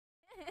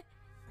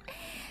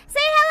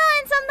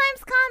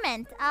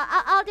comment.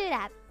 I'll do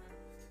that.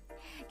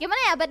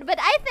 Gimana ya? But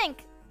I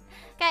think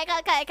kayak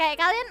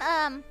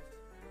kalian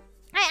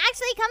I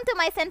actually come to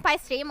my senpai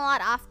stream a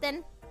lot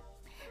often.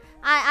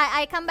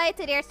 I come by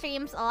to their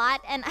streams a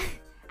lot, and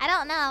I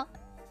don't know.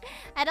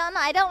 I don't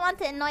want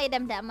to annoy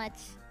them that much.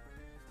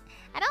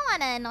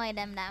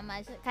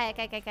 Kayak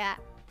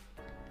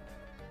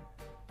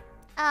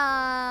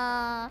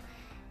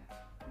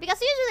because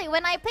usually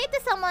when I play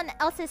to someone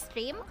else's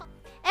stream,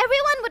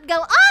 everyone would go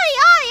Ollie,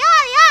 Ollie,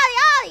 Ollie, Ollie,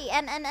 Ollie,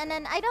 and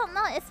I don't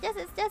know. It's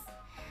just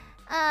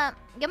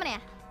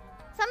gimana ya?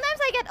 Sometimes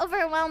I get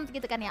overwhelmed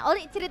gitu kan ya.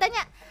 Ollie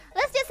ceritanya,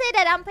 let's just say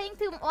that I'm playing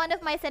to one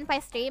of my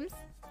senpai streams,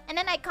 and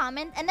then I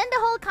comment, and then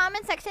the whole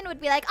comment section would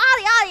be like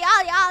Ollie, Ollie,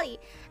 Ollie, Ollie,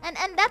 and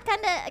that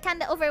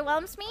kinda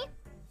overwhelms me.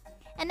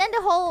 And then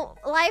the whole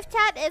live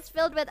chat is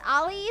filled with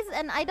Ollies,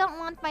 and I don't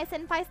want my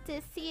senpais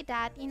to see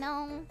that, you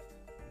know.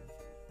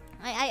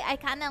 I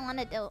kinda don't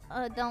wanna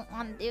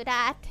do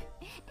that.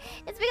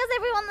 It's because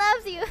everyone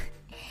loves you.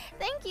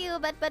 Thank you,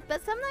 but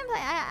sometimes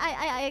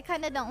I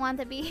kinda don't want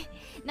to be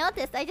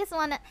noticed. I just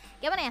wanna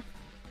gimana ya?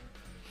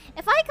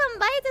 If I come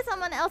by to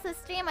someone else's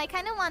stream, I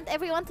kinda want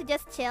everyone to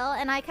just chill,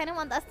 and I kinda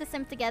want us to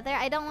sim together.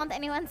 I don't want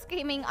anyone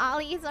screaming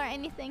Ollies or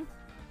anything.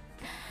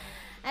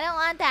 I don't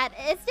want that.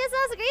 It's just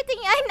us greeting.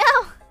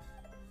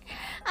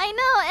 I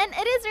know, and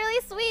it is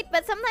really sweet,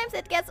 but sometimes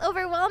it gets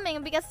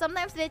overwhelming because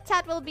sometimes the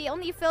chat will be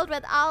only filled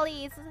with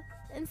Ollies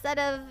instead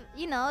of,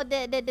 you know,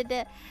 the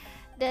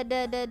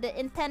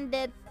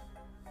intended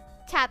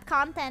chat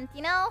content,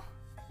 you know?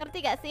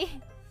 Ngerti gak sih?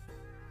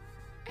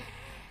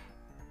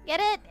 Get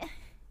it?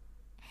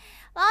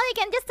 Well, you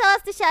can just tell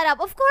us to shut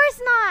up. Of course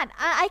not.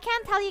 I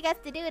can't tell you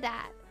guys to do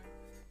that.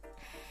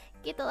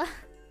 Gitu lah.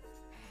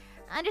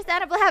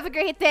 Understandable. Have a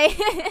great day.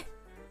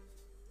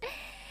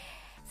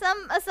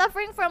 Some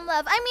suffering from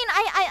love. I mean,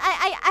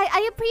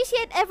 I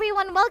appreciate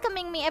everyone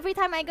welcoming me every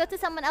time I go to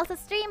someone else's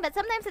stream, but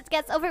sometimes it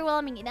gets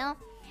overwhelming, you know.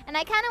 And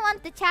I kind of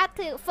want the chat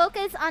to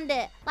focus on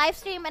the live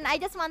stream, and I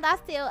just want us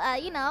to,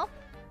 you know,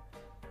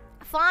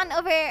 fawn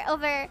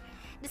over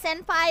the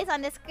senpais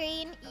on the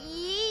screen. Do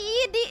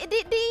you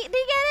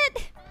get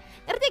it?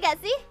 Ngerti gak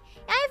sih?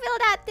 Yeah, I feel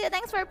that too.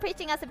 Thanks for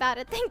preaching us about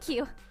it. Thank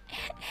you.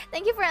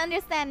 Thank you for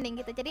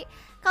understanding gitu. Jadi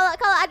kalau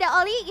ada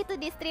Ollie gitu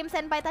di stream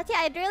Senpai Tachi,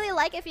 I'd really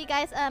like if you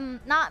guys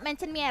not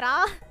mention me at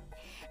all.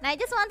 And I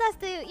just want us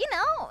to, you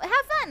know,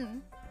 have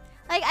fun.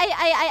 Like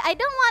I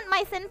don't want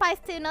my senpais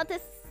to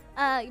notice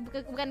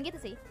bukan gitu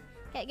sih.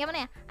 Kayak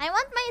gimana ya? I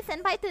want my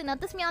senpai to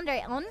notice me on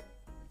their own,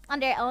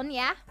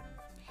 yeah.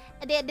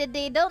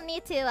 They don't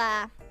need to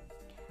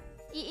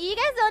you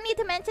guys don't need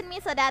to mention me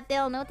so that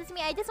they'll notice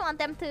me. I just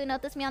want them to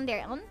notice me on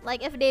their own.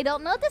 Like if they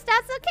don't notice,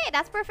 that's okay.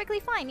 That's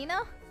perfectly fine, you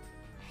know?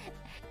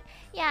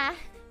 Yeah.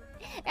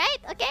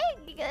 Right? Okay?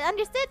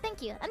 Understood?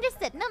 Thank you.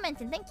 Understood. No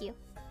mention. Thank you.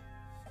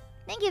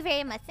 Thank you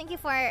very much. Thank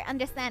you for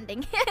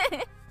understanding.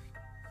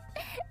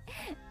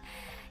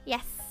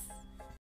 Yes.